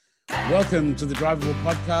Welcome to the Drivable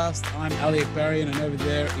Podcast. I'm Ali Akbarian and over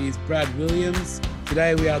there is Brad Williams.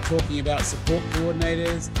 Today we are talking about support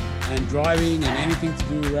coordinators and driving and anything to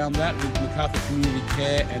do around that with Macarthur Community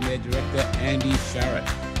Care and their director, Andy Sharratt.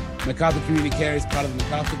 Macarthur Community Care is part of the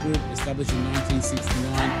Macarthur Group, established in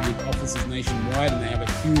 1969 with offices nationwide, and they have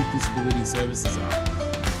a huge disability services arm.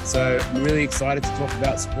 So I'm really excited to talk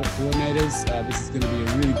about support coordinators. This is going to be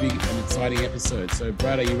a really big and exciting episode. So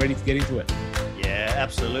Brad, are you ready to get into it? Yeah,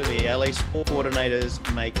 absolutely. Ali, support coordinators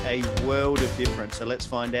make a world of difference. So let's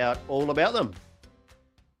find out all about them.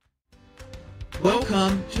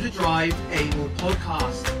 Welcome to the Drive Able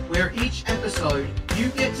podcast, where each episode you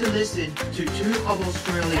get to listen to two of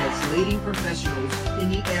Australia's leading professionals in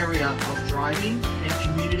the area of driving and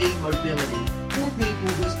community mobility for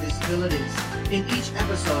people with disabilities. In each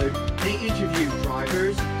episode, they interview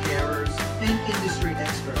drivers, carers, and industry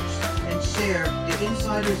experts and share the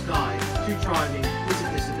insider's guide to driving with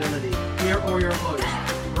a disability. Here are your hosts,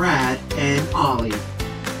 Brad and Ali.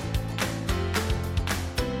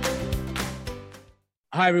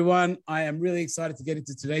 Hi, everyone. I am really excited to get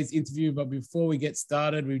into today's interview. But before we get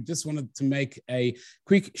started, we just wanted to make a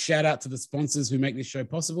quick shout out to the sponsors who make this show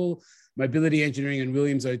possible. Mobility Engineering and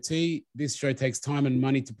Williams OT. This show takes time and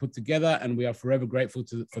money to put together, and we are forever grateful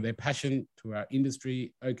for their passion to our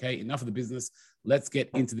industry. Okay, enough of the business. Let's get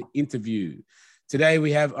into the interview. Today,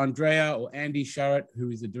 we have Andrea or Andy Sharratt, who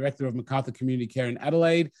is the Director of Macarthur Community Care in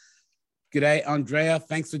Adelaide. G'day, Andrea.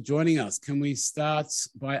 Thanks for joining us. Can we start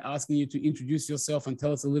by asking you to introduce yourself and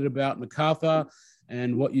tell us a little about Macarthur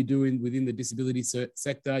and what you're doing within the disability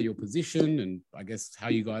sector, your position, and I guess how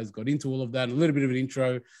you guys got into all of that, and a little bit of an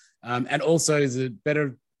intro. And also, is it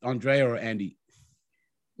better Andrea or Andy?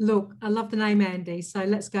 Look, I love the name Andy, so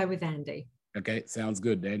let's go with Andy. Okay, sounds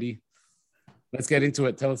good, Andy. Let's get into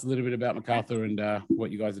it. Tell us a little bit about Macarthur and what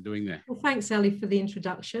you guys are doing there. Well, thanks, Ali, for the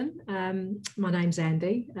introduction. My name's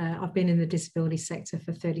Andy. I've been in the disability sector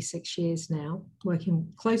for 36 years now,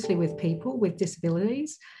 working closely with people with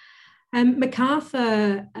disabilities.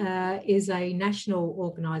 Macarthur is a national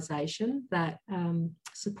organisation that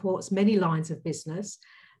supports many lines of business.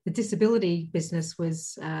 The disability business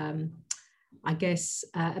was, I guess,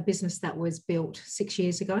 a business that was built 6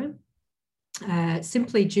 years ago.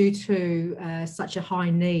 Simply due to such a high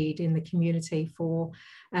need in the community for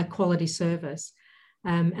quality service.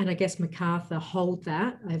 And I guess Macarthur hold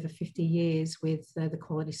that over 50 years with the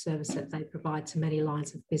quality service that they provide to many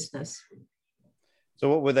lines of business. So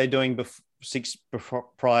what were they doing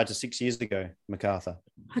prior to 6 years ago, Macarthur?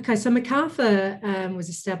 Okay, so Macarthur was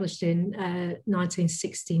established in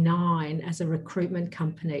 1969 as a recruitment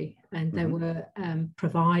company, and they were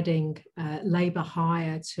providing labour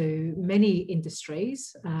hire to many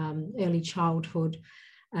industries, early childhood,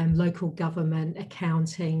 local government,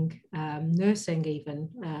 accounting, nursing even.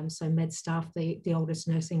 So MedStaff, the oldest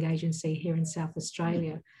nursing agency here in South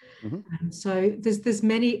Australia. So there's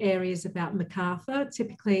many areas about Macarthur.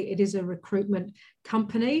 Typically, it is a recruitment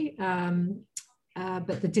company,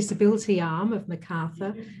 but the disability arm of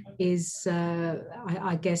Macarthur is,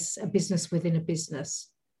 I guess, a business within a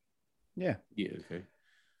business. Yeah. Okay.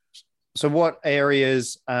 So what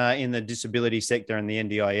areas in the disability sector and the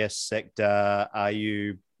NDIS sector are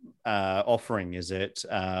you offering? Is it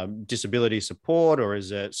disability support, or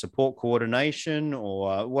is it support coordination,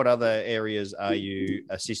 or what other areas are you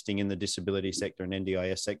assisting in the disability sector and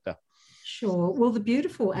NDIS sector? Sure. Well, the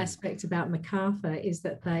beautiful aspect about Macarthur is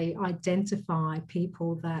that they identify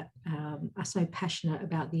people that are so passionate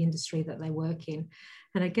about the industry that they work in.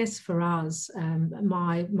 And I guess for us,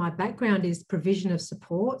 my background is provision of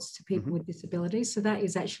supports to people with disabilities. So that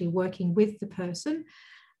is actually working with the person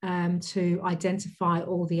to identify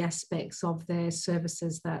all the aspects of their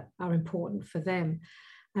services that are important for them.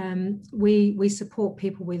 We support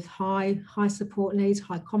people with high support needs,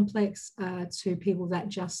 high complex, to people that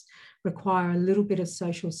just require a little bit of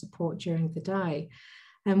social support during the day.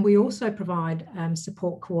 And we also provide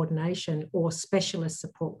support coordination or specialist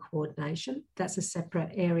support coordination. That's a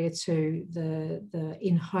separate area to the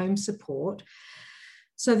in-home support.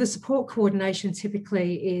 So the support coordination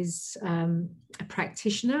typically is a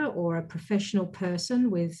practitioner or a professional person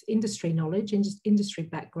with industry knowledge, industry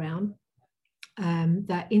background,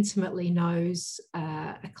 that intimately knows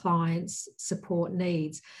a client's support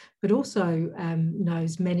needs, but also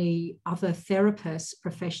knows many other therapists,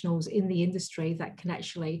 professionals in the industry that can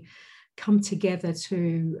actually come together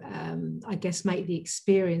to, I guess, make the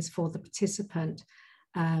experience for the participant,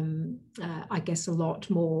 I guess, a lot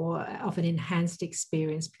more of an enhanced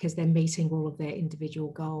experience because they're meeting all of their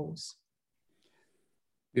individual goals.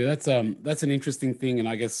 Yeah, that's an interesting thing, and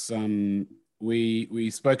I guess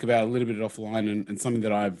we spoke about a little bit offline, and something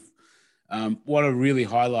that I've What I really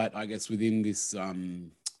highlight, I guess, within this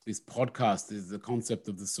this podcast is the concept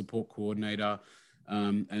of the support coordinator,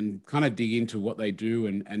 and kind of dig into what they do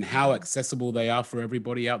and how accessible they are for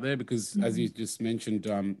everybody out there. Because as you just mentioned,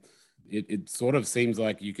 it sort of seems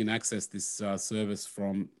like you can access this service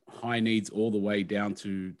from high needs all the way down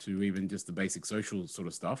to even just the basic social sort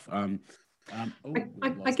of stuff.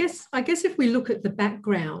 I guess if we look at the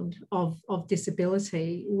background of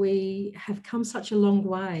disability, we have come such a long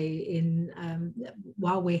way in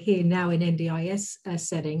while we're here now in NDIS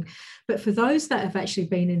setting. But for those that have actually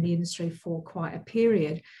been in the industry for quite a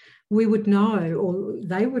period, we would know, or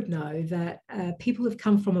they would know, that people have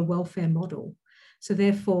come from a welfare model. So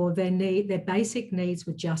therefore, their basic needs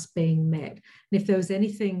were just being met. And if there was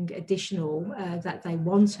anything additional that they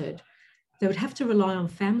wanted, they would have to rely on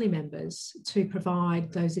family members to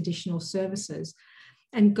provide those additional services.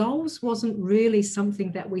 And goals wasn't really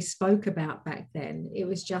something that we spoke about back then. It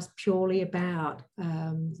was just purely about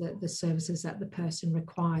the services that the person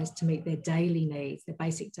requires to meet their daily needs, their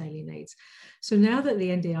basic daily needs. So now that the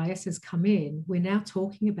NDIS has come in, we're now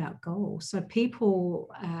talking about goals. So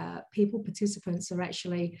participants are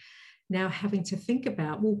actually now having to think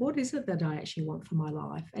about, well, what is it that I actually want for my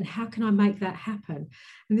life, and how can I make that happen?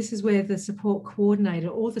 And this is where the support coordinator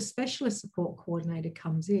or the specialist support coordinator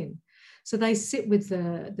comes in. So they sit with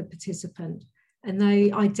the participant and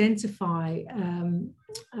they identify and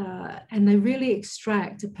they really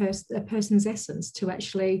extract a person's essence to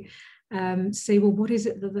actually see, well, what is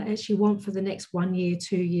it that they actually want for the next 1 year,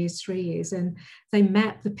 2 years, 3 years? And they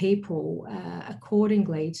map the people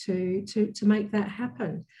accordingly to make that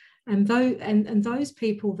happen. And those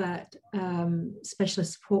people that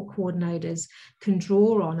specialist support coordinators can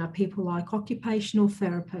draw on are people like occupational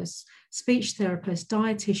therapists, speech therapists,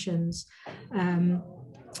 dietitians,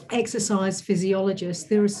 exercise physiologists.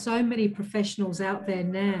 There are so many professionals out there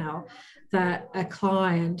now that a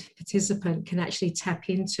client participant can actually tap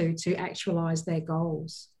into to actualize their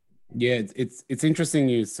goals. Yeah, it's interesting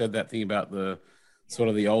you said that thing about the sort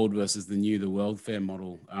of the old versus the new, the welfare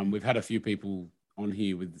model. We've had a few people on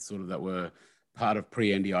here with sort of that were part of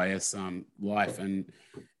pre-NDIS life, and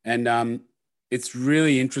it's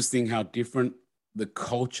really interesting how different the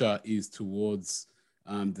culture is towards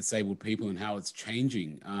disabled people and how it's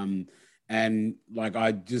changing. And like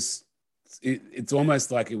it's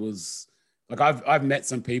almost like it was like I've met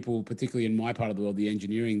some people, particularly in my part of the world, the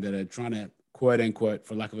engineering, that are trying to quote unquote,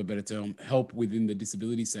 for lack of a better term, help within the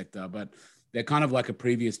disability sector, but they're kind of like a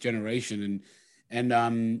previous generation,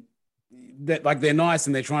 and that like they're nice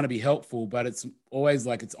and they're trying to be helpful, but it's always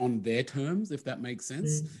like it's on their terms, if that makes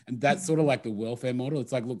sense. And that's sort of like the welfare model.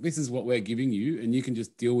 It's like, look, this is what we're giving you, and you can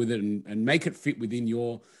just deal with it and make it fit within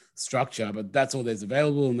your structure, but that's all there's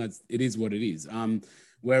available, and it is what it is.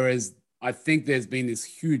 Whereas I think there's been this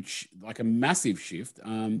huge, like a massive shift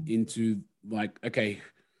into like, okay,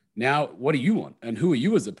 now what do you want, and who are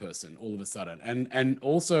you as a person all of a sudden? And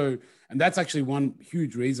also, and that's actually one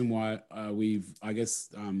huge reason why we've, I guess,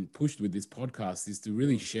 pushed with this podcast, is to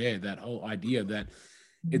really share that whole idea that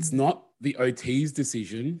it's not the OT's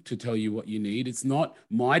decision to tell you what you need. It's not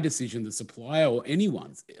my decision, the supplier, or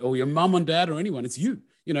anyone's, or your mum and dad or anyone. It's you.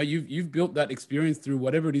 You know, you've built that experience through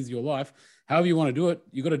whatever it is your life. However you want to do it,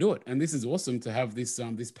 you got to do it. And this is awesome to have this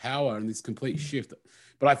this power and this complete shift.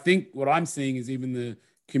 But I think what I'm seeing is even the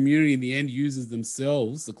community and the end users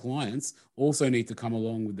themselves, the clients, also need to come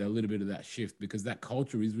along with a little bit of that shift, because that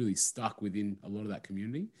culture is really stuck within a lot of that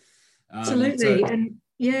community. Absolutely. And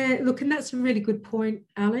yeah, look, and that's a really good point,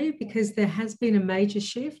 Ali, because there has been a major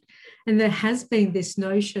shift, and there has been this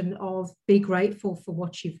notion of be grateful for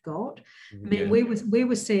what you've got. I mean, we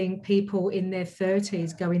were seeing people in their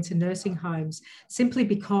 30s go into nursing homes simply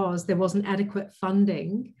because there wasn't adequate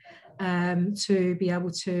funding to be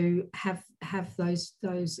able to have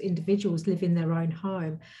those individuals live in their own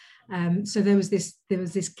home. So there was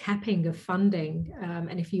this capping of funding,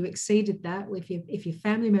 and if you exceeded that, if your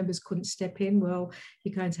family members couldn't step in, well,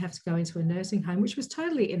 you're going to have to go into a nursing home, which was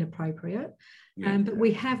totally inappropriate. But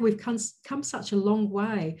we've come such a long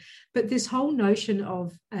way. But this whole notion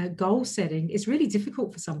of goal setting is really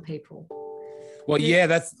difficult for some people. Well, yeah,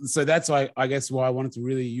 that's I guess why I wanted to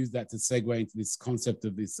really use that to segue into this concept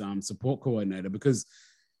of this support coordinator, because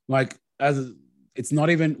like it's not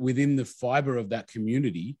even within the fiber of that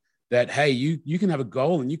community that, hey, you can have a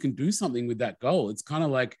goal and you can do something with that goal. It's kind of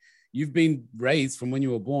like you've been raised from when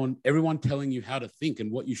you were born, everyone telling you how to think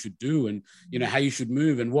and what you should do, and you know how you should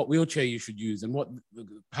move and what wheelchair you should use and what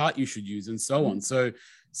part you should use and so on. So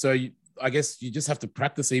I guess you just have to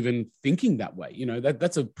practice even thinking that way. You know,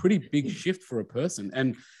 that's a pretty big shift for a person.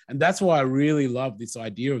 And that's why I really love this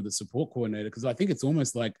idea of the support coordinator, because I think it's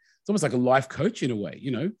almost like it's almost like a life coach in a way,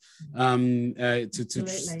 you know, to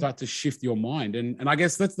start to shift your mind. And I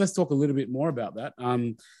guess let's talk a little bit more about that,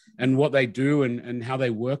 and what they do and how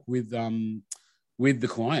they work with the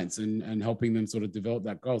clients and helping them sort of develop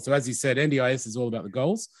that goal. So as you said, NDIS is all about the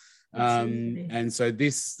goals. And so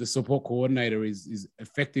the support coordinator is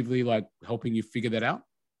effectively like helping you figure that out.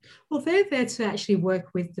 Well, they're there to actually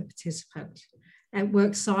work with the participant and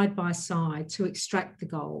work side by side to extract the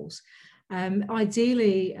goals.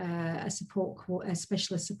 Ideally, a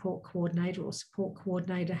specialist support coordinator or support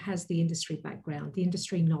coordinator has the industry background, the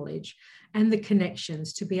industry knowledge, and the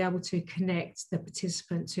connections to be able to connect the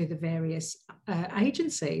participant to the various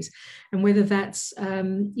agencies, and whether that's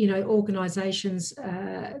organisations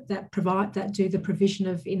that do the provision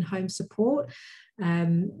of in-home support,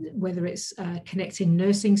 whether it's connecting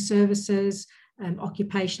nursing services.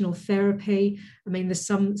 Occupational therapy. I mean, there's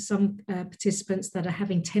some participants that are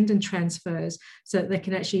having tendon transfers so that they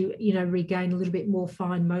can actually, regain a little bit more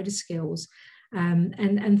fine motor skills.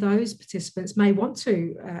 And those participants may want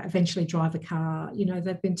to eventually drive a car.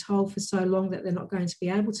 They've been told for so long that they're not going to be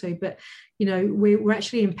able to, but we're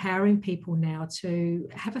actually empowering people now to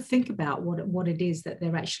have a think about what it is that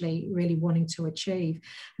they're actually really wanting to achieve.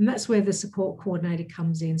 And that's where the support coordinator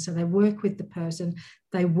comes in. So they work with the person,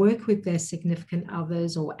 they work with their significant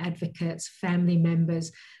others or advocates, family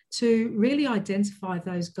members, to really identify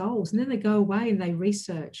those goals. And then they go away and they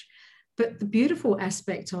research. But the beautiful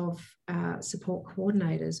aspect of support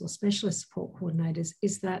coordinators or specialist support coordinators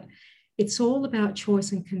is that it's all about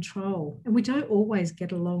choice and control. And we don't always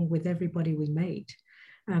get along with everybody we meet.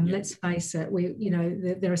 Let's face it,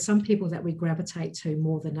 there are some people that we gravitate to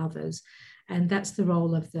more than others. And that's the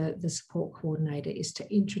role of the support coordinator, is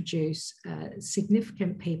to introduce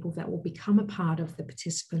significant people that will become a part of the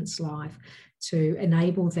participant's life, to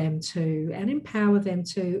enable them to and empower them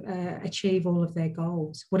to achieve all of their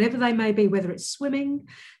goals, whatever they may be, whether it's swimming,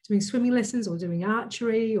 doing swimming lessons, or doing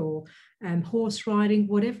archery, or horse riding,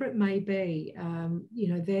 whatever it may be.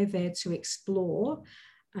 They're there to explore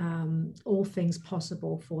all things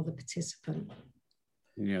possible for the participant.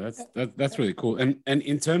 Yeah, that's really cool. And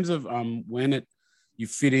in terms of when you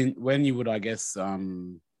fit in, when you would, I guess,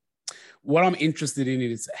 what I'm interested in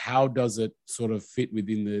is how does it sort of fit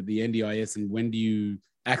within the NDIS, and when do you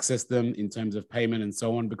access them in terms of payment and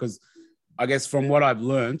so on? Because I guess from what I've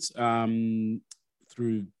learned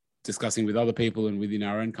through discussing with other people and within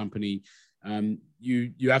our own company,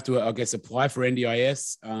 you have to, I guess, apply for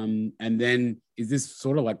NDIS, and then is this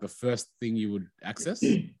sort of like the first thing you would access?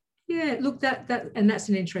 Yeah, look, that's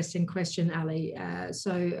an interesting question, Ali.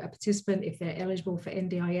 So a participant, if they're eligible for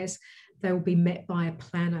NDIS, they will be met by a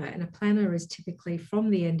planner, and a planner is typically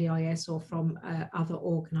from the NDIS or from other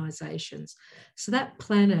organisations. So that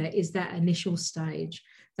planner is that initial stage.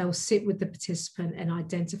 They'll sit with the participant and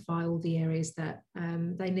identify all the areas that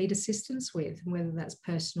they need assistance with, whether that's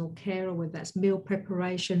personal care or whether that's meal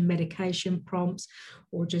preparation, medication prompts,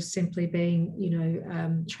 or just simply being,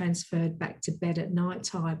 transferred back to bed at night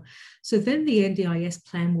time. So then the NDIS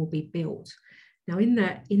plan will be built. Now, in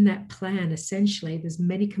that plan, essentially, there's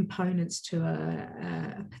many components to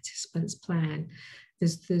a participant's plan.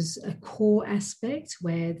 There's a core aspect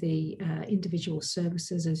where the individual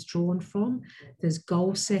services is drawn from. There's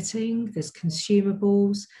goal setting, there's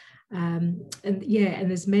consumables, and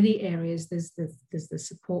there's many areas. There's the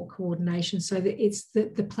support coordination. So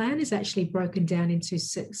the plan is actually broken down into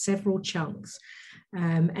several chunks.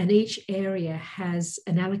 And each area has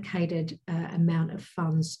an allocated amount of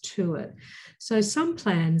funds to it. So some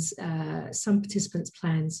plans, some participants'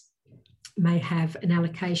 plans may have an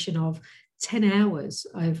allocation of 10 hours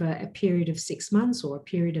over a period of 6 months or a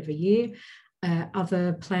period of a year.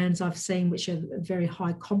 Other plans I've seen, which are very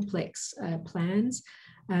high complex plans,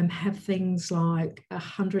 have things like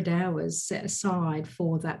 100 hours set aside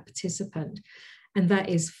for that participant. And that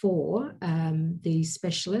is for the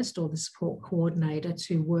specialist or the support coordinator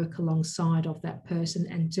to work alongside of that person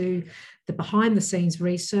and do the behind the scenes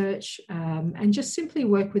research, and just simply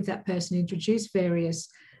work with that person, introduce various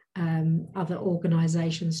other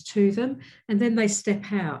organisations to them, and then they step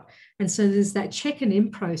out. And so there's that check and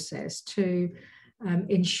in process to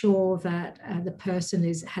ensure that the person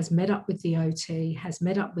has met up with the OT, has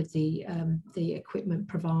met up with the equipment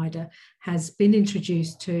provider, has been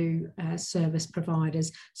introduced to service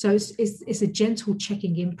providers. So it's a gentle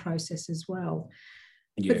checking in process as well.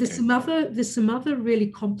 Yeah, but there's some other really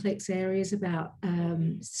complex areas about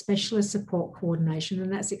specialist support coordination,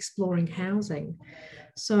 and that's exploring housing.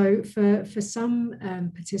 So for some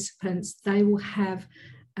participants, they will have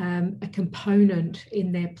a component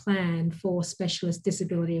in their plan for specialist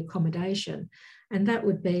disability accommodation. And that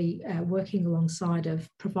would be working alongside of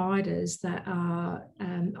providers that are,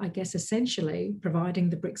 I guess, essentially providing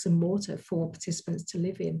the bricks and mortar for participants to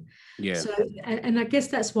live in. Yeah. So, and I guess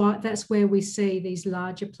that's where we see these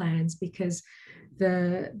larger plans, because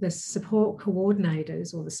the support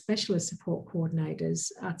coordinators or the specialist support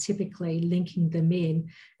coordinators are typically linking them in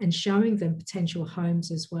and showing them potential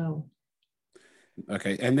homes as well.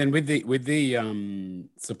 Okay, and then with the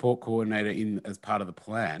support coordinator in as part of the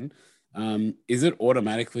plan, is it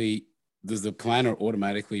automatically, does the planner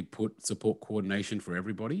automatically put support coordination for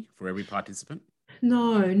everybody, for every participant?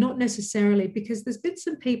 No, not necessarily, because there's been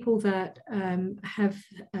some people that have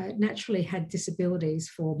naturally had disabilities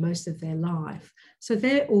for most of their life. So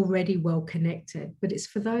they're already well connected, but it's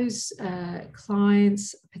for those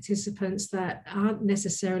clients, participants that aren't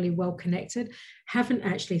necessarily well connected, haven't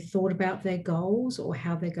actually thought about their goals or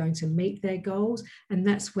how they're going to meet their goals. And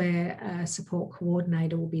that's where a support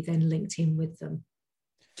coordinator will be then linked in with them.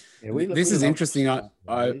 Yeah, this is interesting. I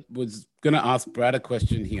was going to ask Brad a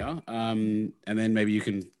question here, and then maybe you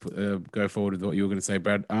can go forward with what you were going to say,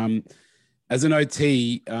 Brad. As an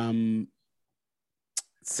OT,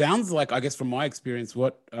 sounds like, I guess from my experience,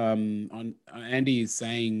 what Andy is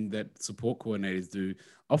saying that support coordinators do,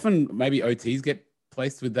 often maybe OTs get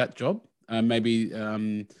placed with that job,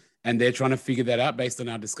 and they're trying to figure that out based on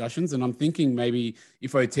our discussions. And I'm thinking maybe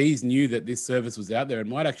if OTs knew that this service was out there, it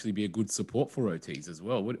might actually be a good support for OTs as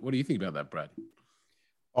well. What do you think about that, Brad?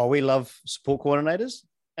 Oh, we love support coordinators.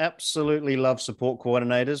 Absolutely love support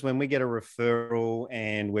coordinators. When we get a referral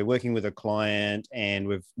and we're working with a client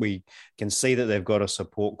and we can see that they've got a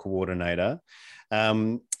support coordinator,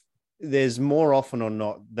 there's more often or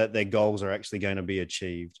not that their goals are actually going to be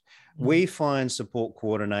achieved. We find support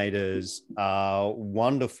coordinators are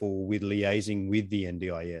wonderful with liaising with the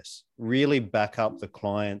NDIS, really back up the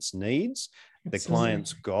client's needs, the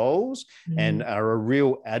client's goals, and are a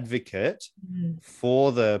real advocate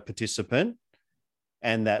for the participant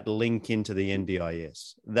and that link into the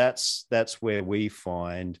NDIS. That's where we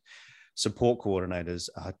find support coordinators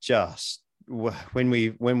are just, when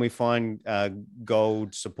we find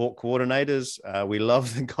gold support coordinators, we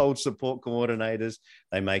love the gold support coordinators.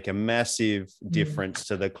 They make a massive difference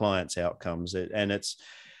to the client's outcomes. And it's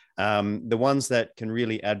the ones that can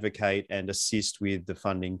really advocate and assist with the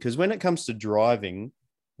funding. Because when it comes to driving,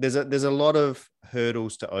 there's a lot of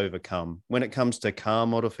hurdles to overcome. When it comes to car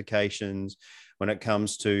modifications, when it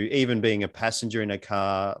comes to even being a passenger in a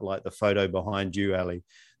car, like the photo behind you, Ali,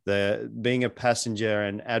 being a passenger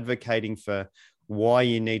and advocating for why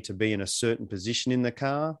you need to be in a certain position in the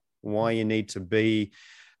car, why you need to be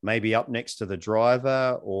maybe up next to the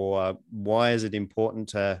driver, or why is it important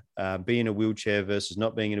to be in a wheelchair versus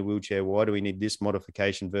not being in a wheelchair? Why do we need this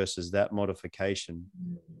modification versus that modification?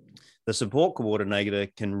 The support coordinator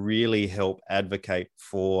can really help advocate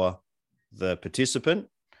for the participant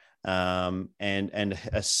and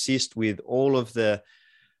assist with all of the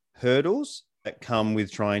hurdles that come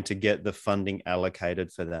with trying to get the funding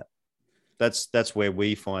allocated for that. That's where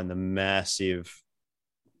we find the massive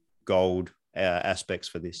gold aspects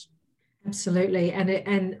for this. Absolutely,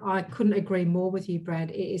 and I couldn't agree more with you,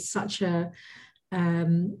 Brad. It is such a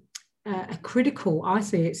critical. I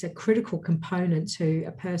see it's a critical component to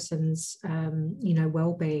a person's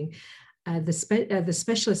well-being. The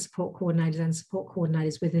specialist support coordinators and support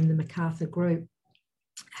coordinators within the MacArthur Group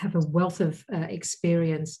have a wealth of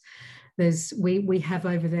experience. We have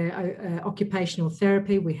over there occupational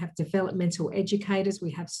therapy, we have developmental educators,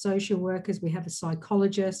 we have social workers, we have a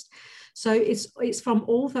psychologist. So it's from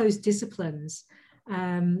all those disciplines.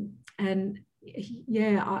 And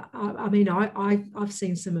yeah, I've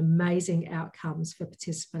seen some amazing outcomes for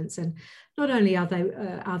participants, and not only are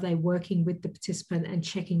they working with the participant and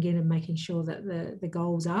checking in and making sure that the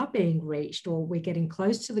goals are being reached or we're getting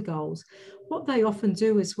close to the goals. What they often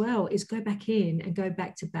do as well is go back in and go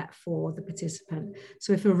back to bat for the participant.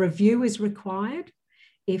 So if a review is required,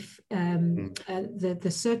 if the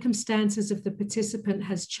circumstances of the participant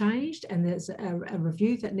has changed and there's a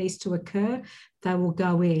review that needs to occur, they will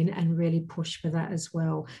go in and really push for that as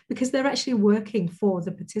well, because they're actually working for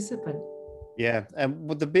the participant. Yeah,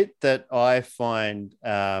 and the bit that I find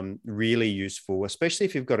really useful, especially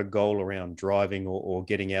if you've got a goal around driving or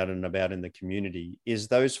getting out and about in the community, is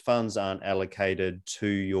those funds aren't allocated to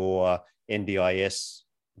your NDIS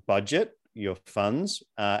budget, your funds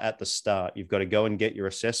at the start. You've got to go and get your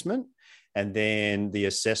assessment, and then the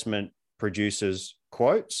assessment produces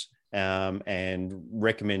quotes and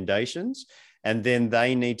recommendations, and then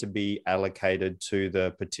they need to be allocated to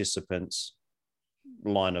the participants'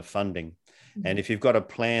 line of funding. And if you've got a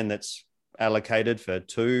plan that's allocated for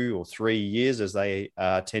 2 or 3 years, as they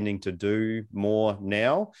are tending to do more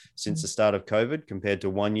now since the start of COVID compared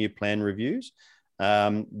to 1-year plan reviews,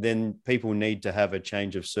 then people need to have a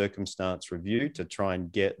change of circumstance review to try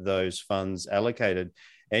and get those funds allocated.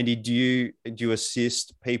 Andy, do you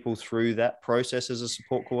assist people through that process as a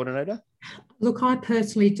support coordinator? Look, I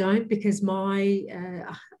personally don't, because I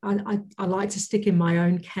like to stick in my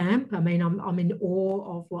own camp. I mean, I'm in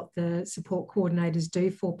awe of what the support coordinators do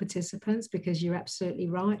for participants, because you're absolutely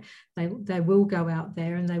right. They will go out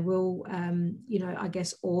there and they will, I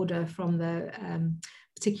guess, order from the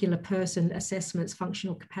particular person assessments,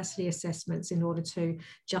 functional capacity assessments, in order to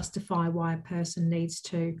justify why a person needs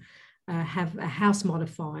to have a house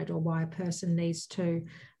modified, or why a person needs to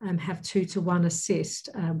have 2-to-1 assist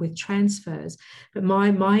with transfers. But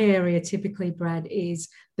my area typically, Brad, is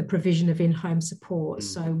the provision of in-home support.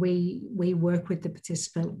 So we work with the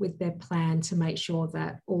participant with their plan to make sure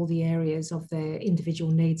that all the areas of their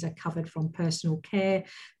individual needs are covered, from personal care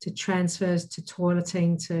to transfers to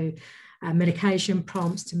toileting to medication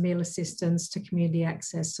prompts to meal assistance to community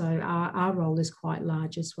access. So our role is quite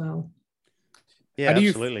large as well. Yeah,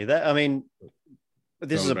 absolutely.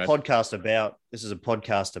 This is a Brad. podcast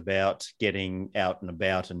about getting out and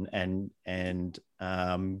about and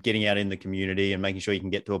getting out in the community and making sure you can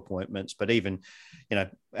get to appointments. But even,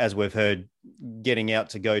 as we've heard, getting out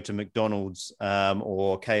to go to McDonald's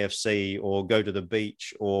or KFC or go to the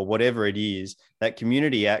beach or whatever it is, that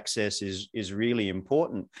community access is really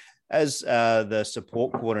important. As the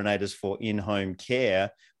support coordinators for in-home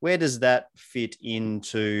care, where does that fit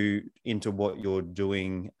into what you're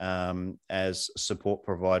doing as support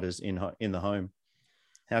providers in the home?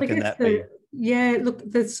 How can that be? Yeah, look,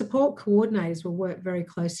 the support coordinators will work very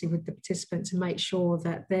closely with the participant to make sure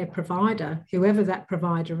that their provider, whoever that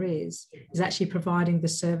provider is actually providing the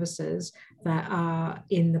services that are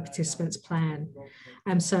in the participant's plan.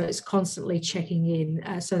 And so it's constantly checking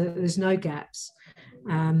in so that there's no gaps.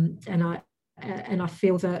 And I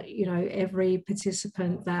feel that, every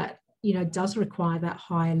participant that, does require that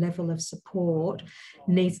higher level of support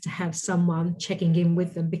needs to have someone checking in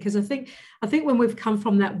with them, because I think when we've come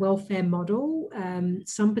from that welfare model,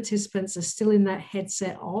 some participants are still in that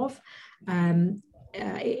headset of,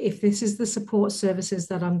 if this is the support services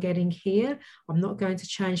that I'm getting here, I'm not going to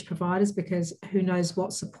change providers, because who knows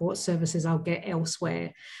what support services I'll get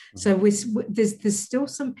elsewhere. So there's still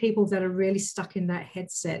some people that are really stuck in that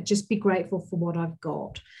headset. Just be grateful for what I've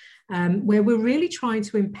got. Where we're really trying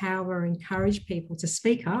to empower, encourage people to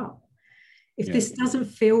speak up. If this doesn't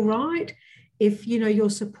feel right, if your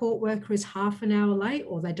support worker is half an hour late,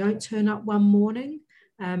 or they don't turn up one morning,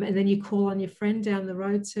 and then you call on your friend down the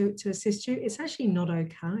road to assist you, it's actually not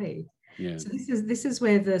okay. Yeah. So this is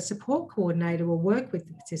where the support coordinator will work with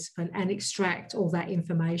the participant and extract all that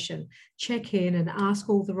information, check in and ask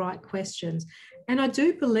all the right questions. And I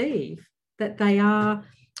do believe that they are,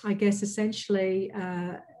 I guess, essentially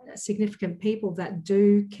significant people that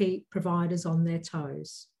do keep providers on their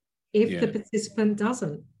toes if the participant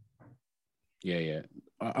doesn't. Yeah.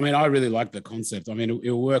 I mean, I really like the concept. I mean,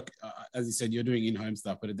 it'll work. As you said, you're doing in-home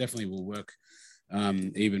stuff, but it definitely will work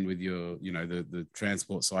even with your, the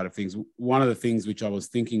transport side of things. One of the things which I was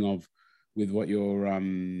thinking of with what you're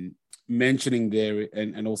mentioning there,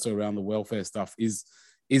 and also around the welfare stuff, is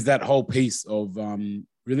that whole piece of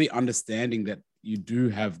really understanding that you do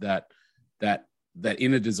have that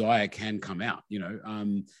inner desire can come out,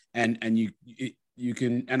 and you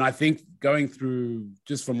can, and I think going through,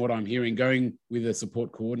 just from what I'm hearing, going with a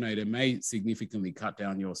support coordinator may significantly cut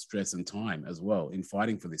down your stress and time as well in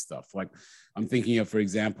fighting for this stuff. Like, I'm thinking of, for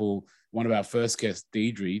example, one of our first guests,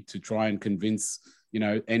 Deidre, to try and convince,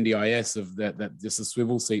 NDIS of that just a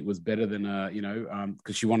swivel seat was better than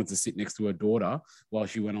because she wanted to sit next to her daughter while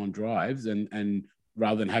she went on drives, and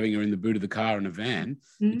rather than having her in the boot of the car in a van,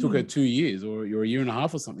 it took her 2 years or a year and a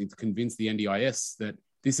half or something to convince the NDIS that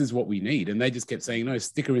this is what we need. And they just kept saying, no,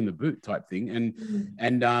 stick her in the boot type thing.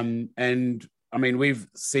 And I mean, we've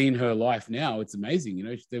seen her life now. It's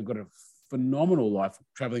amazing. They've got a phenomenal life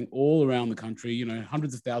traveling all around the country,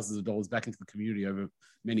 hundreds of thousands of dollars back into the community over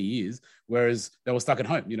many years, whereas they were stuck at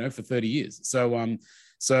home, for 30 years. So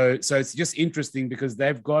it's just interesting because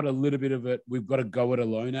they've got a little bit of a, we've got to go it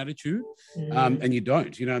alone attitude, and you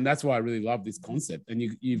don't, and that's why I really love this concept. And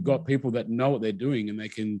you've got people that know what they're doing, and they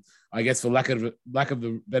can, I guess, for lack of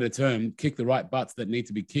the better term, kick the right butts that need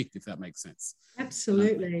to be kicked, if that makes sense.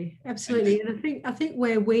 Absolutely. And I think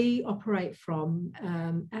where we operate from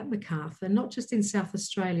at Macarthur, not just in South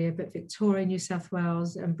Australia, but Victoria, New South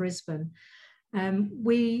Wales, and Brisbane,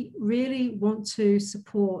 we really want to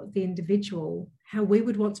support the individual how we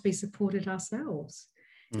would want to be supported ourselves.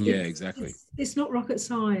 Yeah, exactly. It's not rocket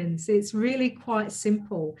science. It's really quite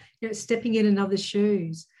simple. It's stepping in another's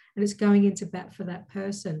shoes, and it's going into bat for that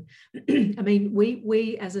person. I mean,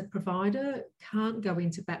 we as a provider can't go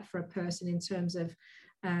into bat for a person in terms of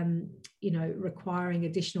requiring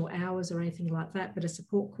additional hours or anything like that, but a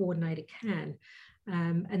support coordinator can.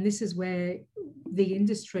 And this is where the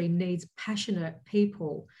industry needs passionate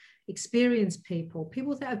people, experienced people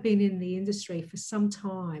that have been in the industry for some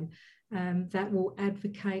time, that will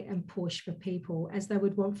advocate and push for people as they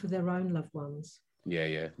would want for their own loved ones.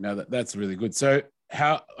 Yeah. No, that's really good. So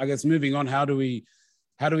moving on, how do we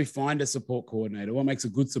find a support coordinator? What makes a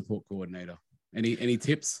good support coordinator? Any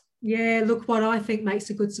tips? Yeah, look, what I think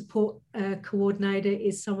makes a good support coordinator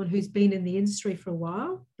is someone who's been in the industry for a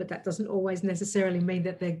while, but that doesn't always necessarily mean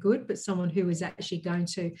that they're good, but someone who is actually going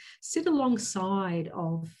to sit alongside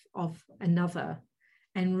of another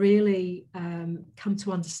and really come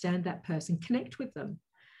to understand that person, connect with them,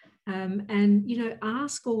 and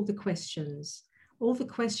ask all the questions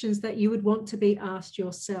that you would want to be asked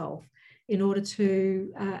yourself in order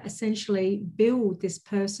to essentially build this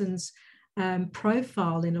person's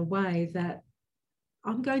profile in a way that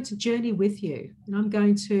I'm going to journey with you, and I'm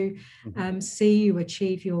going to see you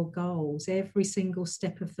achieve your goals every single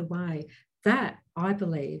step of the way. That, I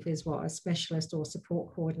believe, is what a specialist or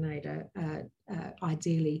support coordinator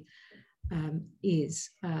ideally is.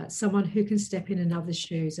 Someone who can step in another's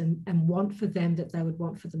shoes and want for them that they would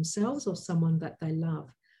want for themselves, or someone that they love.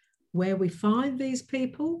 Where we find these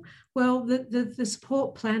people, well, the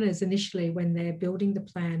support planners initially, when they're building the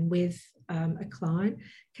plan with a client,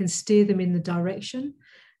 can steer them in the direction.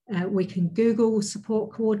 We can Google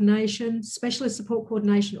support coordination, specialist support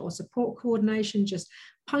coordination, or support coordination. Just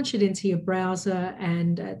punch it into your browser,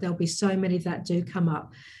 and there'll be so many that do come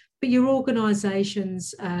up. But your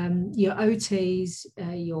organisations, your OTs,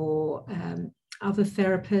 your other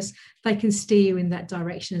therapists, they can steer you in that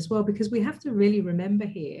direction as well, because we have to really remember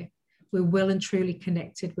here, we're well and truly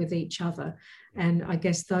connected with each other. And I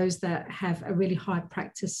guess those that have a really high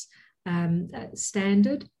practice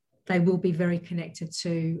standard, they will be very connected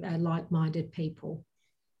to like-minded people.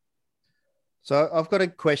 So I've got a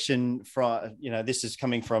question from, this is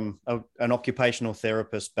coming from an occupational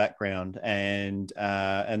therapist background, and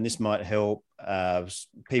this might help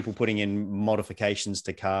people putting in modifications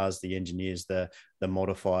to cars, the engineers, the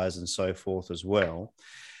modifiers and so forth as well.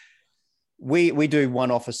 We do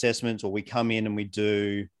one-off assessments, or we come in and we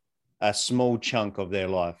do a small chunk of their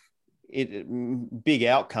life. Big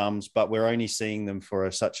outcomes, but we're only seeing them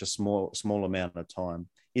for such a small amount of time.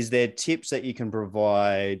 Is there tips that you can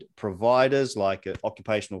provide providers like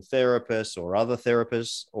occupational therapists or other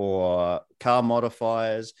therapists or car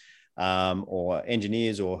modifiers or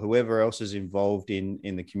engineers or whoever else is involved in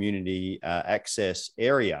the community access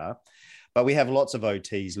area? But we have lots of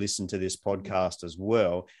OTs listen to this podcast as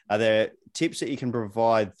well. Are there tips that you can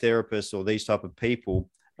provide therapists or these type of people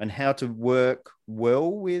on how to work well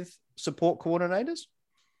with support coordinators?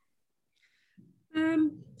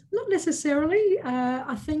 Not necessarily.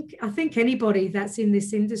 I think anybody that's in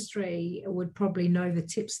this industry would probably know the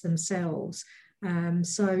tips themselves.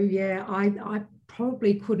 I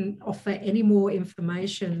probably couldn't offer any more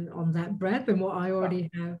information on that, Brad, than what I already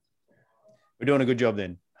have. We're doing a good job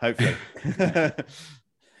then, hopefully.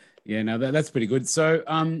 Yeah, no, that's pretty good. So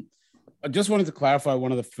I just wanted to clarify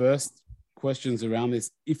one of the first questions around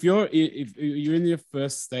this. If you're in your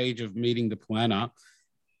first stage of meeting the planner,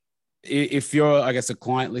 if you're, I guess, a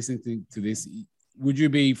client listening to this, would you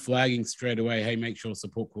be flagging straight away, hey, make sure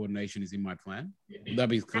support coordination is in my plan? Would that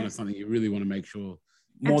be kind of something you really want to make sure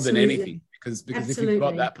more Absolutely. than anything? Because if you've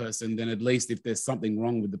got that person, then at least if there's something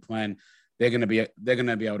wrong with the plan, they're going to be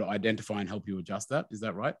able to identify and help you adjust that. Is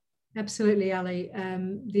that right? Absolutely, Ali.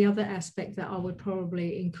 The other aspect that I would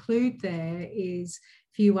probably include there is,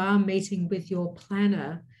 if you are meeting with your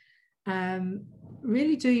planner,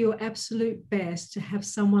 really do your absolute best to have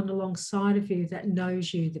someone alongside of you that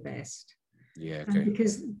knows you the best. Yeah, okay.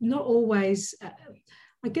 Because not always,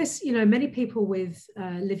 I guess, many people with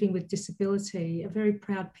living with disability are very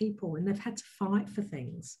proud people, and they've had to fight for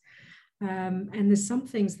things. And there's some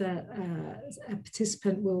things that a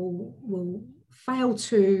participant will fail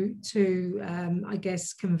to I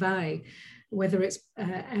guess, convey, whether it's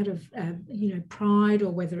out of pride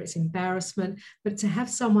or whether it's embarrassment. But to have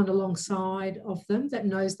someone alongside of them that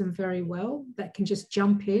knows them very well, that can just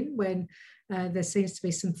jump in when there seems to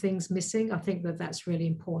be some things missing, I think that's really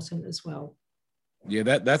important as well. Yeah,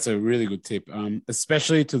 that's a really good tip,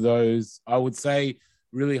 especially to those, I would say,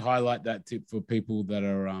 really highlight that tip for people that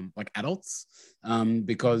are like adults,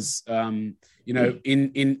 because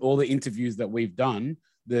in all the interviews that we've done,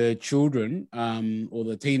 the children or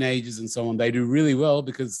the teenagers and so on, they do really well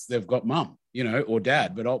because they've got mum, you know, or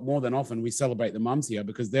dad. But more than often, we celebrate the mums here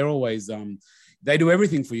because they're always they do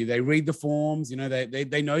everything for you. They read the forms, you know,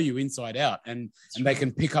 they know you inside out, and they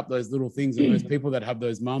can pick up those little things. And those people that have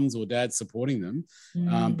those mums or dads supporting them,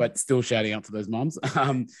 but still shouting out to those mums,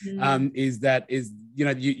 is you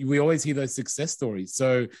know, we always hear those success stories.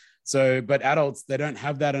 So, but adults, they don't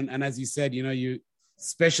have that. And as you said, you know,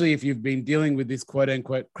 especially if you've been dealing with this quote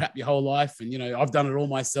unquote crap your whole life, and, you know, I've done it all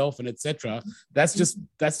myself and etc. That's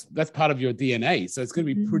part of your DNA. So it's going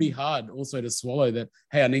to be pretty hard also to swallow that,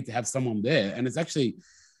 hey, I need to have someone there. And it's actually,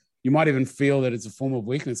 you might even feel that it's a form of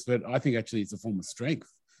weakness, but I think actually it's a form of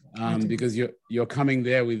strength. Because you're coming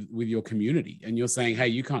there with your community, and you're saying, hey,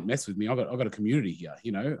 you can't mess with me. I've got a community here,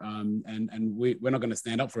 you know, and we're not going to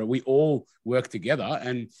stand up for it. We all work together,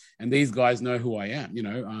 and these guys know who I am, you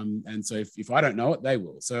know, and so if I don't know it, they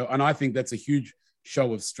will. So, and I think that's a huge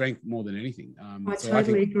show of strength more than anything. I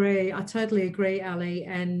totally agree, Ali.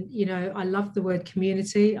 And, you know, I love the word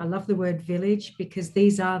community. I love the word village, because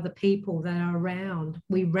these are the people that are around.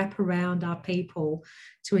 We wrap around our people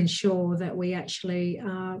to ensure that we actually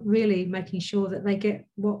are really making sure that they get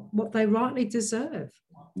what they rightly deserve.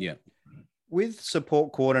 Yeah. With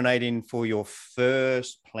support coordinating for your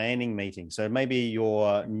first planning meeting, so maybe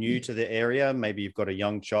you're new to the area, maybe you've got a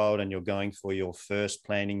young child and you're going for your first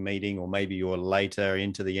planning meeting, or maybe you're later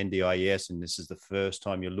into the NDIS and this is the first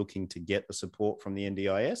time you're looking to get the support from the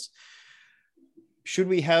NDIS. Should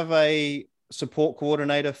we have a support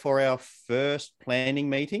coordinator for our first planning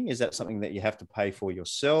meeting? Is that something that you have to pay for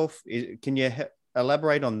yourself? Can you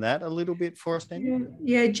elaborate on that a little bit for us, Daniel?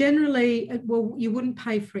 Yeah, generally, well, you wouldn't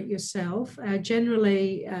pay for it yourself.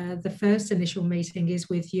 Generally, the first initial meeting is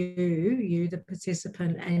with you, the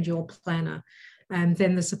participant, and your planner. And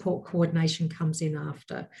then the support coordination comes in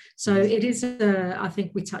after. So it is, I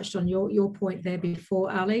think we touched on your point there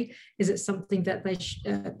before, Ali. Is it something that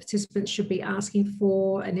participants should be asking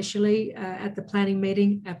for initially at the planning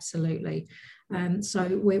meeting? Absolutely.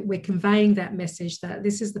 So we're conveying that message that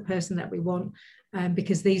this is the person that we want,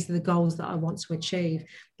 because these are the goals that I want to achieve.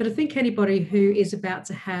 But I think anybody who is about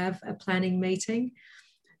to have a planning meeting,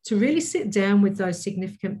 to really sit down with those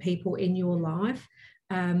significant people in your life,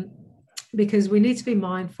 because we need to be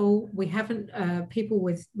mindful. We haven't, people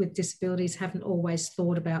with disabilities haven't always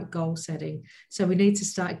thought about goal setting. So we need to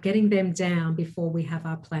start getting them down before we have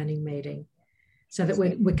our planning meeting, so that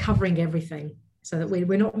we're covering everything, so that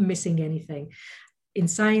we're not missing anything. In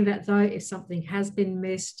saying that, though, if something has been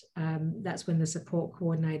missed, that's when the support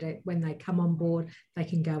coordinator, when they come on board, they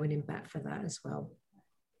can go in and bat for that as well.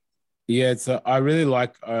 Yeah, I really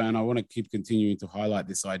like, and I want to keep continuing to highlight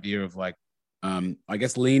this idea of, like, I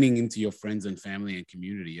guess leaning into your friends and family and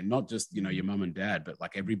community, and not just, you know, your mum and dad, but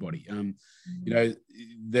like everybody. You know,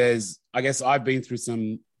 I guess I've been through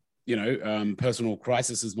some, you know, personal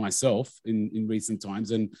crises myself in recent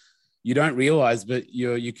times, and you don't realize, but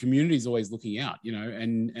your community is always looking out, you know,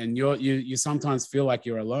 and you sometimes feel like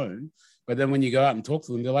you're alone, but then when you go out and talk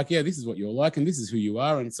to them, they're like, yeah, this is what you're like, and this is who you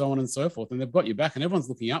are, and so on and so forth, and they've got your back, and everyone's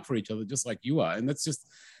looking out for each other just like you are, and that's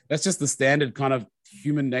just the standard kind of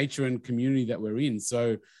human nature and community that we're in.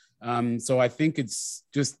 So I think it's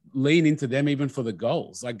just lean into them even for the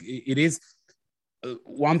goals. Like it is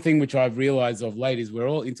one thing which I've realized of late is we're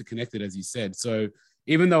all interconnected, as you said. So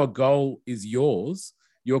even though a goal is yours,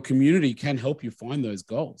 your community can help you find those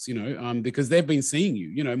goals, you know, because they've been seeing you,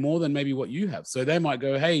 you know, more than maybe what you have. So they might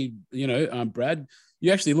go, hey, you know, Brad,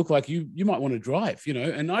 you actually look like you might want to drive, you know,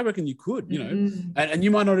 and I reckon you could, you know, and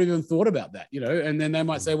you might not even thought about that, you know, and then they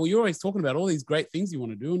might say, well, you're always talking about all these great things you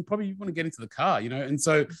want to do, and probably you want to get into the car, you know, and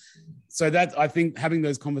so that, I think having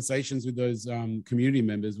those conversations with those community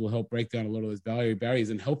members will help break down a lot of those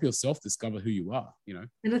barriers and help yourself discover who you are, you know.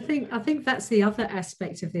 And I think that's the other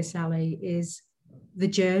aspect of this, Ali, is the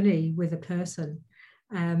journey with a person.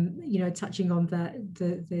 You know, touching on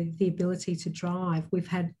the ability to drive. We've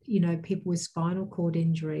had, you know, people with spinal cord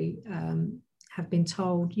injury have been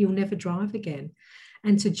told you'll never drive again.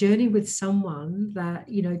 And to journey with someone that,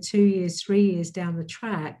 you know, 2 years, 3 years down the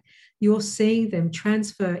track, you're seeing them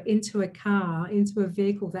transfer into a car, into a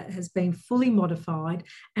vehicle that has been fully modified,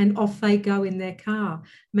 and off they go in their car.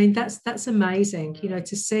 I mean, that's amazing, you know,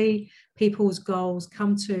 to see people's goals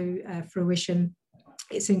come to fruition.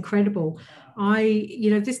 It's incredible.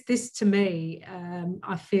 You know, this to me,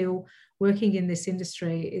 I feel working in this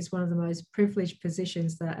industry is one of the most privileged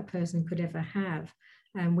positions that a person could ever have.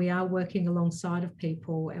 And we are working alongside of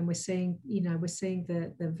people, and we're seeing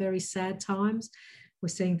the very sad times, we're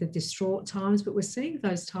seeing the distraught times, but we're seeing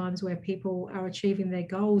those times where people are achieving their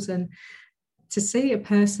goals. And to see a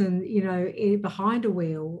person, behind a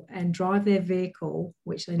wheel and drive their vehicle,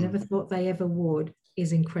 which they never thought they ever would,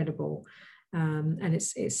 is incredible. And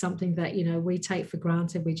it's something that, we take for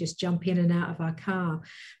granted. We just jump in and out of our car.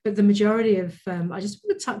 But the majority of, I just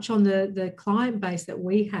want to touch on the client base that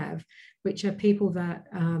we have, which are people that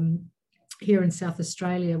here in South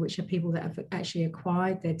Australia, which are people that have actually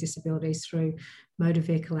acquired their disabilities through motor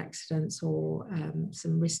vehicle accidents or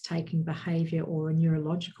some risk-taking behaviour or a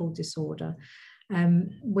neurological disorder.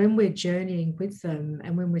 When we're journeying with them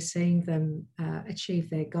and when we're seeing them achieve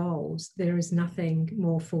their goals, there is nothing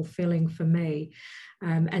more fulfilling for me.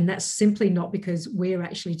 And that's simply not because we're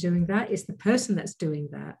actually doing that. It's the person that's doing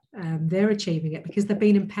that. They're achieving it because they've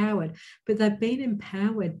been empowered, but they've been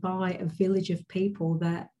empowered by a village of people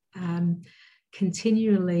that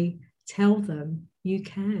continually tell them, you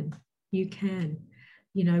can,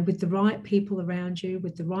 with the right people around you,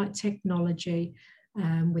 with the right technology,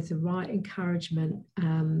 with the right encouragement,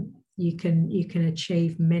 you can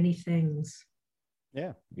achieve many things.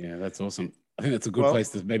 Yeah, that's awesome. I think that's a good place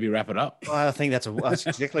to maybe wrap it up. I think that's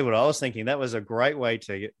exactly what I was thinking. That was a great way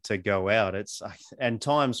to go out. And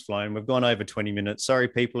time's flown. We've gone over 20 minutes. Sorry,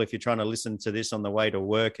 people, if you're trying to listen to this on the way to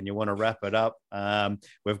work and you want to wrap it up.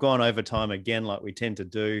 We've gone over time again, like we tend to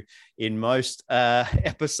do in most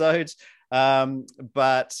episodes.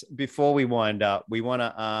 But before we wind up, we want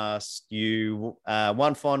to ask you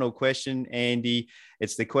one final question, Andy.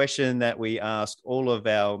 It's the question that we ask all of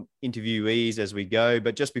our interviewees as we go.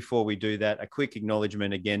 But just before we do that, a quick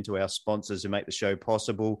acknowledgement again to our sponsors who make the show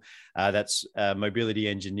possible. That's Mobility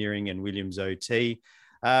Engineering and Williams OT.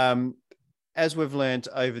 As we've learned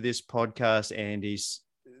over this podcast, Andy,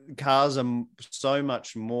 cars are so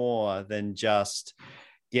much more than just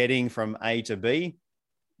getting from A to B.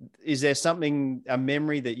 Is there a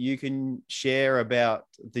memory that you can share about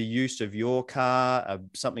the use of your car,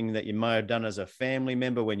 something that you might have done as a family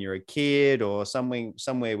member when you're a kid, or somewhere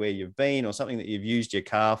where you've been, or something that you've used your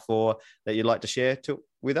car for that you'd like to share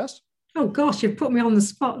with us? Oh gosh, you've put me on the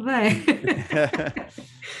spot there.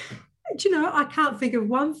 I can't think of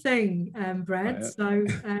one thing, Brad. So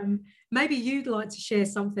maybe you'd like to share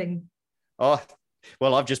something. Oh,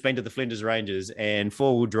 well, I've just been to the Flinders Ranges and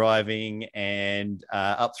four-wheel driving and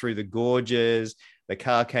up through the gorges. The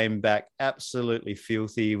car came back absolutely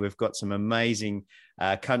filthy. We've got some amazing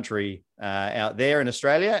country out there in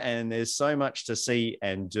Australia, and there's so much to see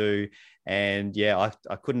and do. And yeah,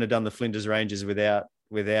 I couldn't have done the Flinders Ranges without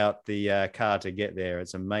the car to get there.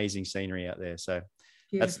 It's amazing scenery out there. So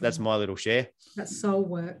that's my little share. That's soul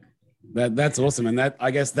work. That's awesome, and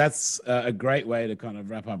I guess that's a great way to kind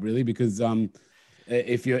of wrap up, really, because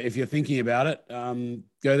if you're thinking about it,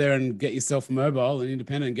 go there and get yourself mobile and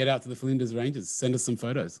independent and get out to the Flinders Ranges. Send us some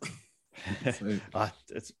photos.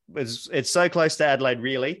 It's so close to Adelaide,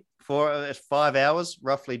 really. 5 hours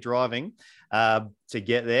roughly driving to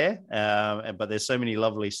get there, but there's so many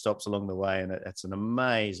lovely stops along the way, and it's an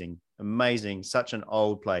amazing, such an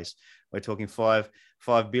old place. We're talking 5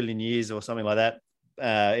 billion years or something like that.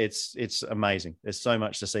 It's amazing. There's so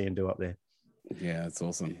much to see and do up there. Yeah, that's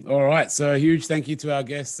awesome. All right. So a huge thank you to our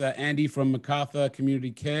guest, Andy from Macarthur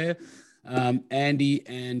Community Care. Andy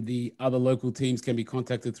and the other local teams can be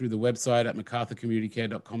contacted through the website at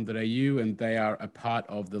macarthurcommunitycare.com.au, and they are a part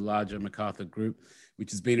of the larger Macarthur group,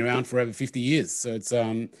 which has been around for over 50 years. So it's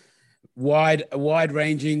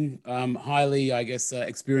wide-ranging, highly,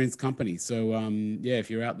 experienced company. So if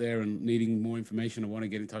you're out there and needing more information or want to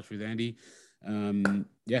get in touch with Andy,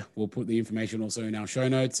 we'll put the information also in our show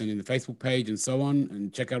notes and in the Facebook page and so on,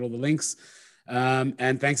 and check out all the links.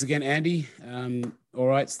 And thanks again, Andy. All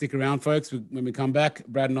right, stick around, folks. When we come back,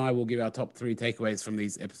 Brad and I will give our top 3 takeaways from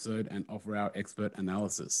this episode and offer our expert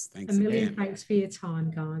analysis. Thanks a million again. Thanks for your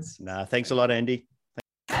time, guys. Thanks a lot, Andy.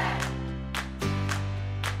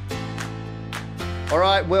 All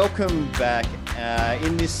right, welcome back.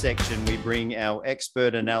 In this section, we bring our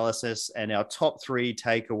expert analysis and our top 3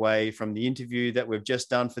 takeaway from the interview that we've just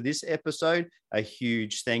done for this episode. A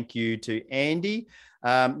huge thank you to Andy.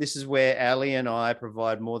 This is where Ali and I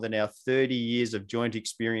provide more than our 30 years of joint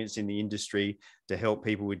experience in the industry to help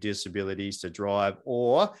people with disabilities to drive,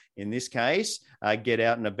 or in this case, get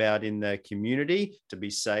out and about in the community to be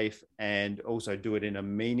safe and also do it in a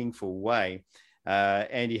meaningful way.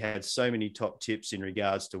 Andy had so many top tips in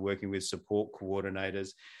regards to working with support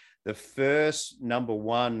coordinators. The first number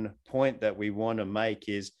 1 point that we want to make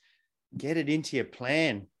is get it into your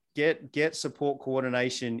plan. Get support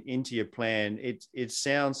coordination into your plan. It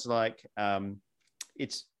sounds like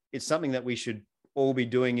it's something that we should all be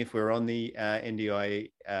doing if we're on the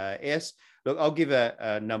NDIS. Look, I'll give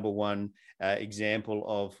a number 1 example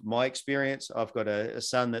of my experience. I've got a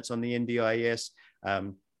son that's on the NDIS.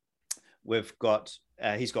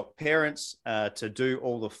 He's got parents to do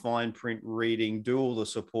all the fine print reading, do all the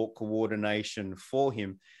support coordination for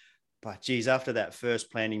him. But geez, after that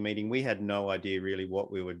first planning meeting, we had no idea really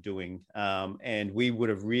what we were doing. And we would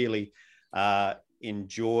have really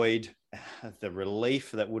enjoyed the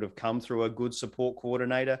relief that would have come through a good support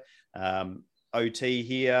coordinator. OT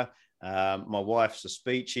here, my wife's a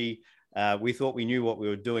speechy. We thought we knew what we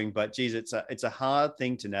were doing, but geez, it's a hard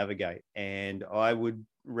thing to navigate. And I would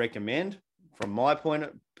recommend, from my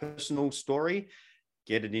personal story,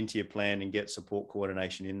 get it into your plan and get support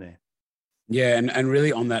coordination in there. Yeah, and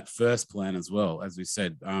really on that first plan as well, as we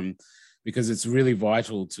said, because it's really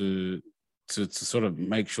vital to sort of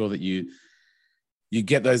make sure that you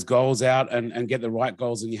get those goals out and get the right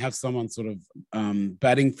goals, and you have someone sort of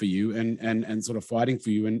batting for you and sort of fighting for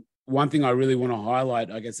you. And one thing I really want to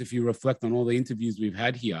highlight, I guess, if you reflect on all the interviews we've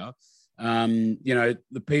had here,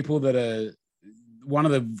 the people that are, one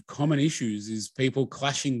of the common issues is people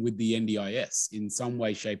clashing with the NDIS in some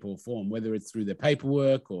way, shape or form, whether it's through their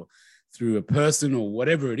paperwork or through a person or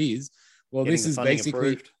whatever it is. Well, this is basically,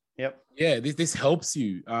 approved. Yep. Yeah, this helps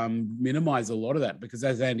you minimize a lot of that, because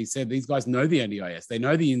as Andy said, these guys know the NDIS. They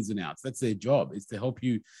know the ins and outs. That's their job, is to help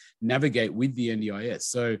you navigate with the NDIS.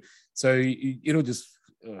 So it'll just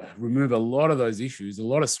remove a lot of those issues, a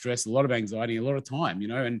lot of stress, a lot of anxiety, a lot of time,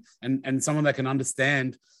 and someone that can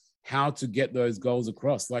understand how to get those goals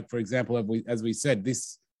across. Like, for example, as we said,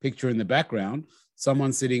 this picture in the background,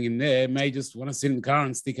 someone sitting in there may just want to sit in the car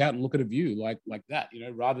and stick out and look at a view like that,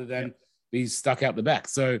 rather than be stuck out the back.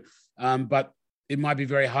 So, but it might be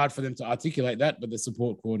very hard for them to articulate that, but the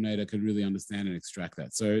support coordinator could really understand and extract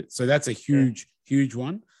that. So that's a huge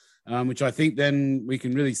one, which I think then we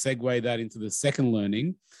can really segue that into the second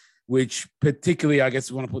learning, which particularly, I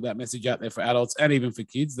guess, we want to put that message out there for adults and even for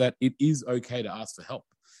kids, that it is okay to ask for help.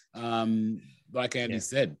 Like Andy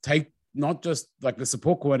said, take not just like the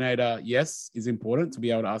support coordinator, yes, is important to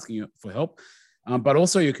be able to ask you for help, but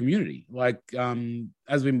also your community. Like,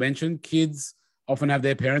 as we mentioned, kids often have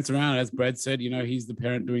their parents around. As Brad said, he's the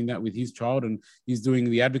parent doing that with his child, and he's doing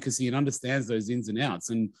the advocacy and understands those ins and outs.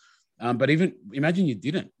 And, but even imagine you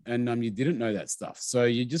didn't, and you didn't know that stuff. So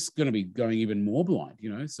you're just going to be going even more blind,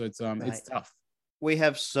 so it's tough. We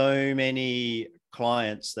have so many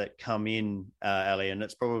clients that come in, Ali, and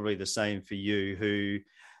it's probably the same for you, who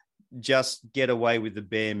just get away with the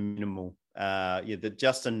bare minimal,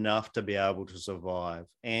 just enough to be able to survive.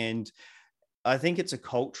 And I think it's a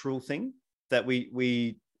cultural thing that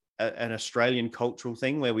we an Australian cultural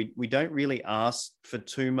thing where we don't really ask for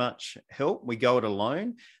too much help. We go it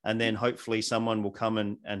alone, and then hopefully someone will come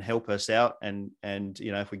and help us out. And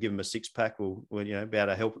if we give them a six pack, we'll be able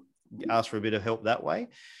to help, ask for a bit of help that way.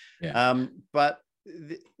 Yeah. But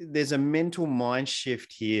there's a mental mind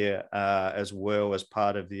shift here as well as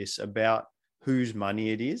part of this about whose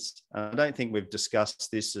money it is. I don't think we've discussed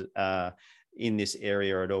this in this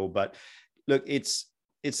area at all, but look, it's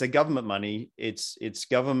the government money. It's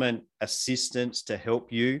government assistance to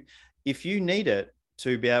help you. If you need it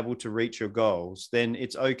to be able to reach your goals, then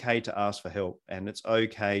it's okay to ask for help, and it's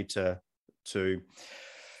okay to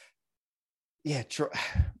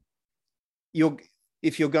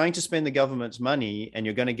if you're going to spend the government's money and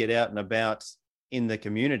you're going to get out and about in the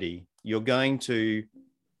community, you're going to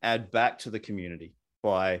add back to the community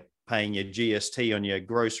by paying your GST on your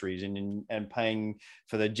groceries and paying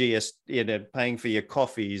for the paying for your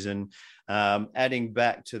coffees and adding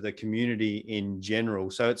back to the community in general.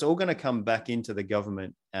 So it's all going to come back into the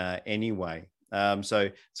government anyway. So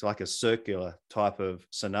it's like a circular type of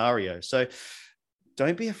scenario. So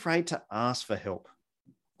don't be afraid to ask for help.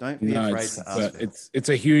 Don't be afraid to ask. It's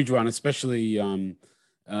a huge one, especially for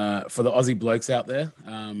the Aussie blokes out there.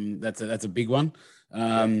 That's a big one.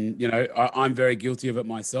 I'm very guilty of it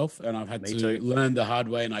myself, and I've had to learn the hard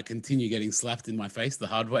way, and I continue getting slapped in my face the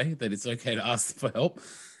hard way, that it's okay to ask for help.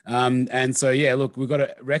 And so, look, we've got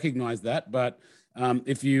to recognize that. But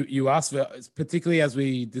if you ask for, particularly as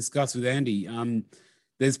we discussed with Andy,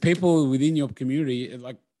 there's people within your community,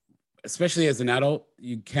 like, especially as an adult,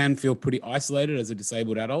 you can feel pretty isolated as a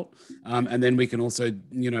disabled adult. And then we can also,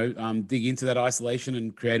 dig into that isolation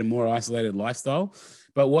and create a more isolated lifestyle.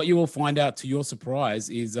 But what you will find out, to your surprise,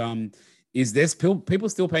 is there's people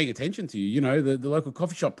still paying attention to you, the local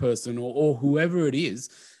coffee shop person or whoever it is.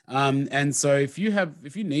 And so if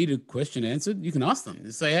you need a question answered, you can ask them.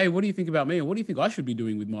 Just say, hey, what do you think about me? Or what do you think I should be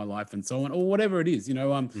doing with my life, and so on, or whatever it is,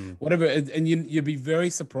 whatever. And you'd be very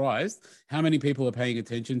surprised how many people are paying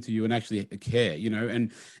attention to you and actually care,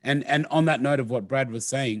 and on that note of what Brad was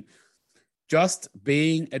saying, just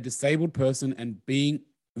being a disabled person and being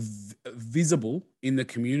visible in the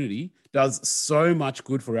community does so much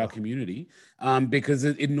good for our community, because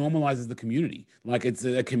it normalizes the community. Like, it's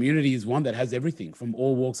a community is one that has everything from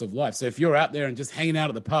all walks of life. So if you're out there and just hanging out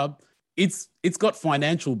at the pub, it's got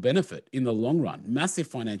financial benefit in the long run, massive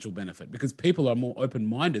financial benefit, because people are more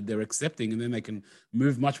open-minded, they're accepting, and then they can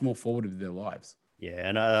move much more forward with their lives. Yeah,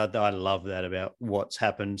 and I love that about what's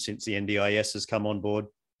happened since the NDIS has come on board.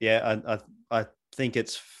 Yeah, I think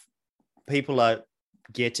it's people are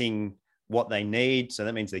getting what they need, so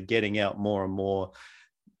that means they're getting out more and more.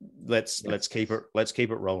 Let's keep it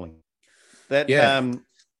rolling.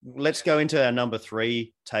 Let's go into our number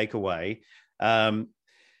 3 takeaway.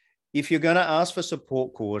 If you're going to ask for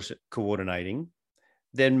support coordinating,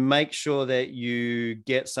 then make sure that you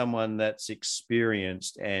get someone that's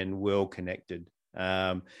experienced and well connected.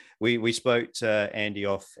 We spoke to Andy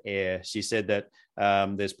off air. She said that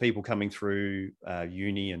there's people coming through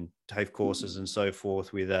uni and TAFE courses and so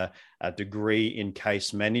forth with a degree in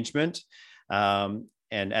case management, and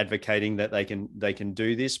advocating that they can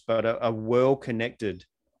do this, but a well-connected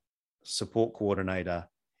support coordinator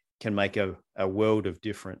can make a world of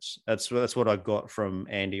difference. That's what I got from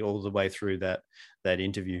Andy all the way through that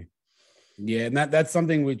interview. Yeah, and that's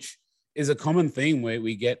something which is a common theme where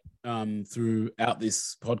we get throughout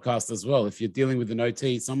this podcast as well. If you're dealing with an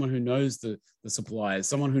OT, someone who knows the suppliers,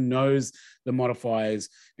 someone who knows the modifiers,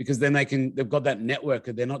 because then they've got that network,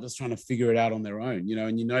 and they're not just trying to figure it out on their own,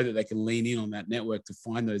 and you know that they can lean in on that network to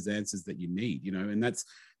find those answers that you need, and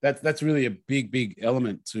that's really a big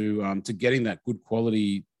element to getting that good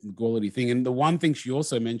quality thing. And the one thing she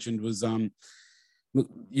also mentioned was, look,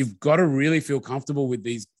 you've got to really feel comfortable with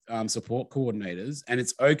these support coordinators, and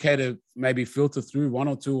it's okay to maybe filter through 1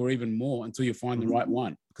 or 2 or even more until you find the right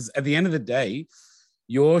one. Because at the end of the day,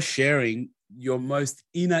 you're sharing your most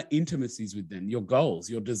inner intimacies with them, your goals,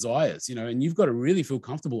 your desires, and you've got to really feel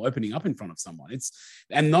comfortable opening up in front of someone.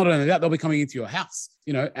 And not only that, they'll be coming into your house,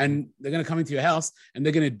 and they're going to come into your house and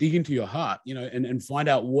they're going to dig into your heart, and find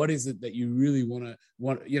out what is it that you really want,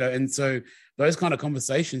 and so those kind of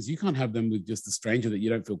conversations, you can't have them with just a stranger that you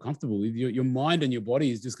don't feel comfortable with. Your mind and your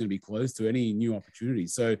body is just going to be closed to any new opportunity.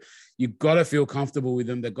 So you've got to feel comfortable with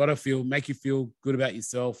them. They've got to make you feel good about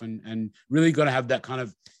yourself, and really got to have that kind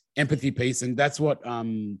of empathy piece. And that's what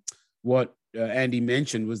Andy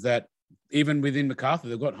mentioned, was that even within MacArthur,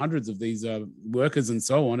 they've got hundreds of these workers and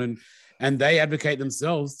so on, and they advocate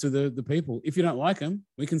themselves to the people. If you don't like them,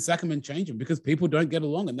 we can sack them and change them, because people don't get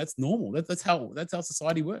along, and that's normal. That's how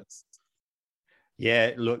society works.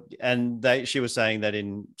 Yeah, look, and she was saying that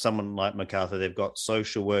in someone like MacArthur, they've got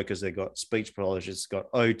social workers, they've got speech pathologists,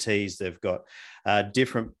 got OTs, they've got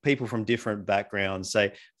different people from different backgrounds.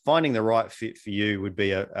 So finding the right fit for you would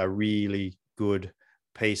be a really good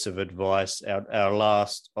piece of advice, our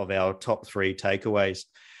last of our top 3 takeaways.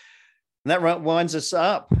 And that winds us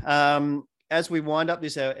up. As we wind up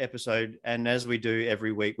this episode, and as we do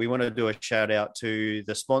every week, we want to do a shout out to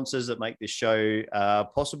the sponsors that make this show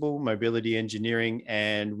possible: Mobility Engineering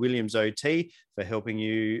and Williams OT, for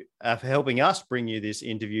helping us bring you this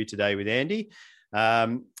interview today with Andy.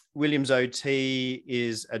 Williams OT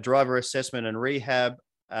is a driver assessment and rehab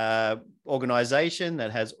organization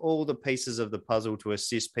that has all the pieces of the puzzle to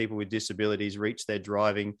assist people with disabilities reach their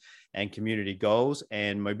driving and community goals.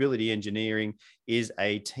 And Mobility Engineering is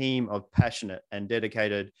a team of passionate and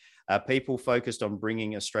dedicated people focused on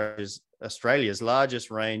bringing Australia's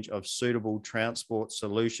largest range of suitable transport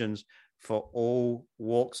solutions for all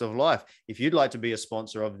walks of life. If you'd like to be a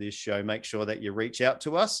sponsor of this show, make sure that you reach out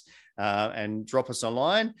to us and drop us a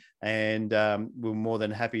line, and we're more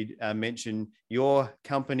than happy to mention your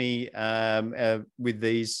company with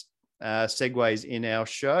these segues in our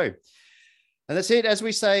show. And that's it. As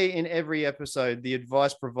we say in every episode, the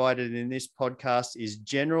advice provided in this podcast is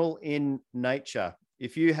general in nature.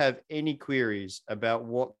 If you have any queries about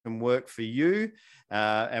what can work for you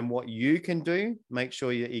and what you can do, make sure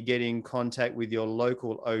that you get in contact with your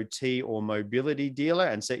local OT or mobility dealer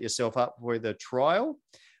and set yourself up with a trial.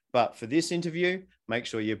 But for this interview, make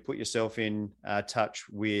sure you put yourself in touch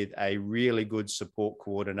with a really good support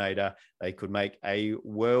coordinator. They could make a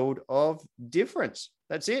world of difference.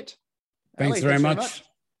 That's it. Thanks very much.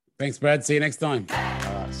 Thanks, Brad. See you next time.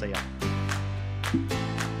 See ya.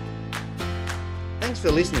 Thanks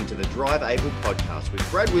for listening to the Drive Able podcast with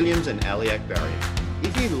Brad Williams and Ali Akbarian.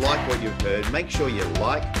 If you like what you've heard, make sure you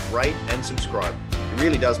like, rate and subscribe. It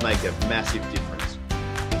really does make a massive difference.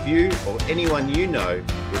 If you or anyone you know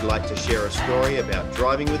would like to share a story about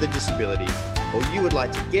driving with a disability, or you would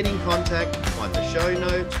like to get in contact, find the show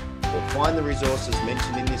notes, or find the resources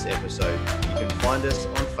mentioned in this episode, you can find us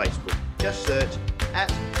on Facebook. Just search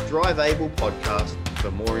 @DriveAblePodcast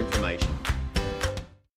for more information.